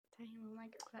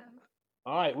like it better.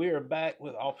 All right, we are back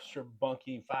with Officer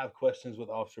Bunky. 5 questions with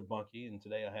Officer Bunky, and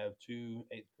today I have 2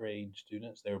 8th grade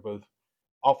students. They are both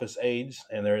office aides,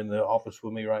 and they're in the office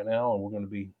with me right now, and we're going to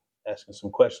be asking some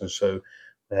questions. So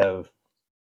we have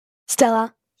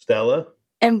Stella Stella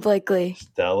and Blakeley.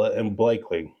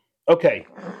 Okay,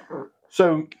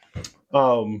 so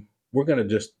we're going to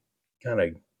just kind of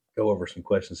go over some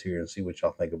questions here and see what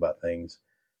y'all think about things.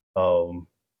 So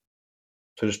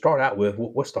to start out with,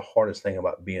 what's the hardest thing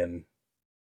about being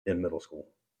in middle school?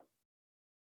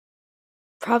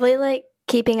 Probably like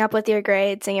keeping up with your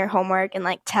grades and your homework and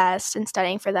like tests and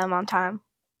studying for them on time.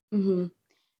 Mm-hmm.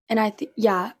 And I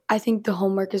think the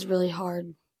homework is really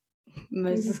hard,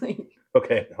 mostly.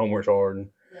 Okay, homework's hard,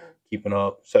 keeping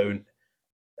up. So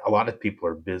a lot of people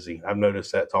are busy. I've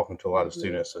noticed that talking to a lot of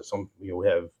students. So some, we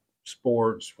have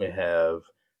sports, we have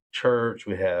church,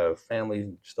 we have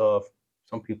family stuff.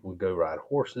 Some people go ride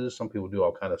horses. Some people do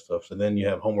all kind of stuff. So then you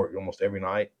have homework almost every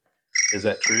night. Is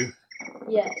that true?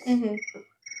 Yes. Mm-hmm.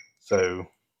 So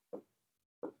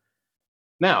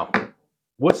now,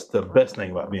 what's the best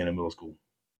thing about being in middle school?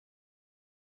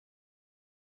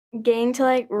 Getting to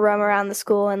like roam around the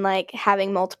school and like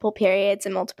having multiple periods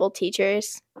and multiple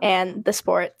teachers and the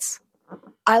sports.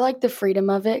 I like the freedom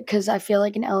of it because I feel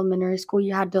like in elementary school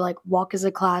you had to like walk as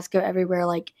a class, go everywhere,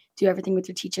 like do everything with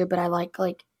your teacher. But I like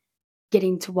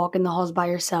getting to walk in the halls by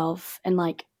yourself and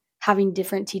like having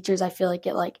different teachers. I feel like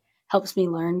it like helps me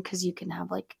learn because you can have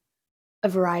like a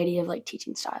variety of like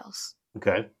teaching styles.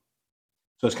 Okay.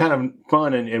 So it's kind of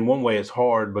fun, and in one way it's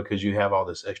hard because you have all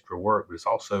this extra work, but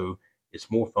it's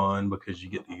more fun because you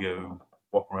get to go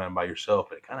walk around by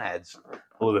yourself. It kind of adds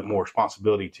a little bit more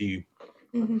responsibility to you.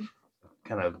 Mm-hmm.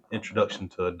 Kind of introduction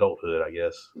to adulthood, I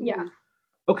guess. Yeah.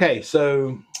 Okay,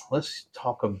 so let's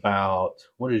talk about,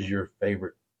 what is your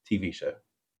favorite TV show?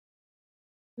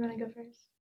 You want to go first?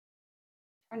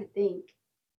 I'm trying to think.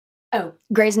 Oh,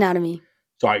 Grey's Anatomy.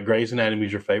 So, all right, Grey's Anatomy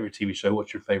is your favorite TV show.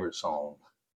 What's your favorite song?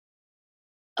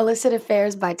 Illicit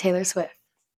Affairs by Taylor Swift.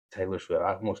 Taylor Swift.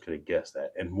 I almost could have guessed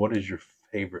that. And what is your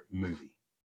favorite movie?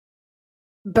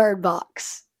 Bird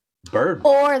Box. Bird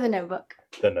Box. Or The Notebook.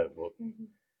 The Notebook. Mm-hmm.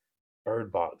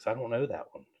 Bird Box. I don't know that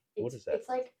one. What is that? It's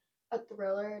like a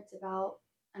thriller. It's about,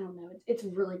 I don't know. It's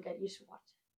really good. You should watch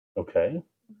it. Okay.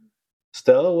 Mm-hmm.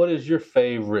 Stella, what is your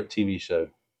favorite TV show?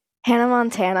 Hannah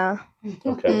Montana.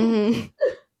 Okay. Mm-hmm.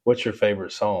 What's your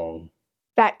favorite song?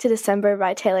 Back to December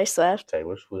by Taylor Swift.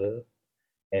 Taylor Swift.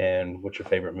 And what's your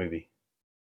favorite movie?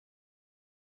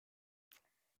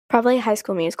 Probably High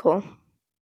School Musical.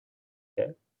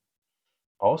 Okay.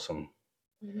 Awesome.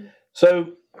 Mm-hmm.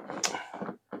 So,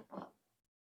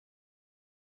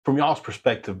 from y'all's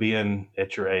perspective, being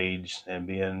at your age and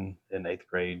being in 8th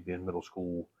grade, being middle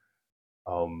school,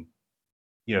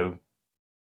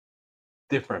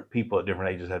 different people at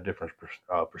different ages have different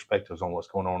perspectives on what's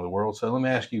going on in the world. So let me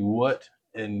ask you, what,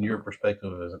 in your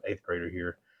perspective as an 8th grader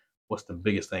here, what's the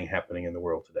biggest thing happening in the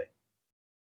world today?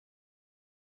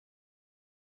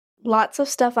 Lots of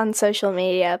stuff on social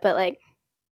media, but like,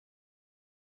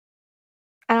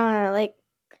 I don't know, like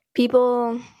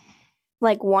people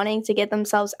like wanting to get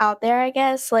themselves out there, I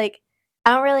guess. Like,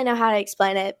 I don't really know how to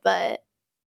explain it, but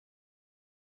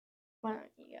why don't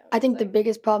you go? I think the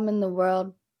biggest problem in the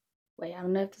world, I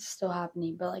don't know if this is still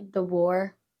happening, but like the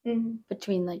war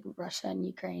between like Russia and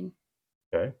Ukraine.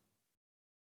 Okay.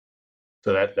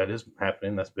 So that is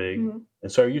happening. That's big. Mm-hmm.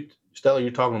 And so Stella,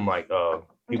 you're talking like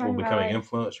people becoming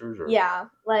influencers? Or? Yeah,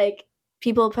 like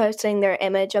people posting their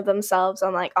image of themselves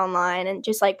on like online and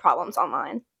just like problems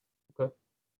online. Okay.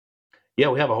 Yeah,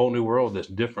 we have a whole new world that's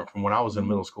different from when I was in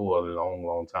middle school. A long,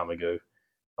 long time ago,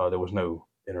 there was no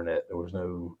internet. There was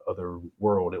no other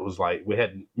world. It was like we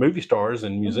had movie stars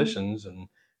and musicians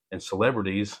and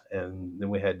celebrities, and then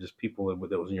we had just people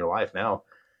that was in your life. Now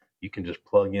you can just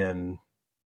plug in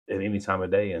at any time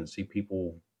of day and see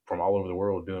people from all over the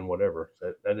world doing whatever.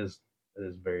 So that is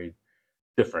very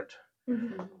different.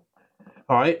 Mm-hmm.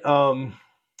 All right.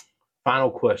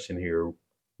 Final question here.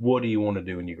 What do you want to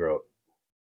do when you grow up?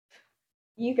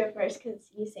 You go first because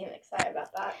you seem excited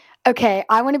about that. Okay,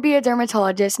 I want to be a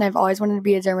dermatologist, and I've always wanted to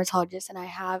be a dermatologist, and I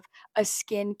have a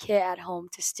skin kit at home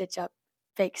to stitch up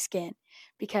fake skin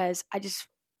because I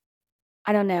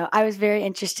don't know. I was very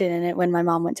interested in it when my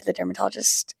mom went to the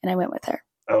dermatologist, and I went with her.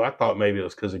 Oh, I thought maybe it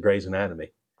was because of Grey's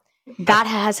Anatomy. That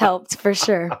has helped for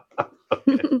sure.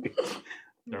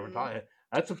 Dermatology.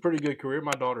 That's a pretty good career.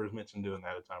 My daughter has mentioned doing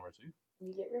that a time or two.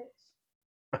 You get rich.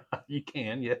 You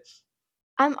can, yes.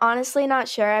 I'm honestly not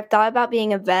sure. I've thought about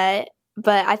being a vet,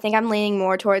 but I think I'm leaning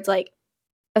more towards like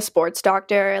a sports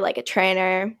doctor, like a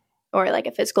trainer, or like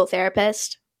a physical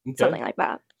therapist, something like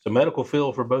that. So medical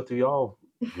field for both of y'all,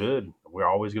 good. We're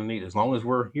always going to need, as long as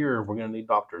we're here, we're going to need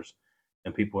doctors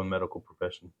and people in medical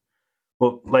profession.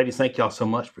 Well, ladies, thank y'all so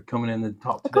much for coming in to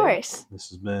talk Of today. course. This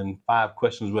has been 5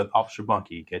 Questions with Officer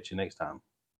Bunky. Catch you next time.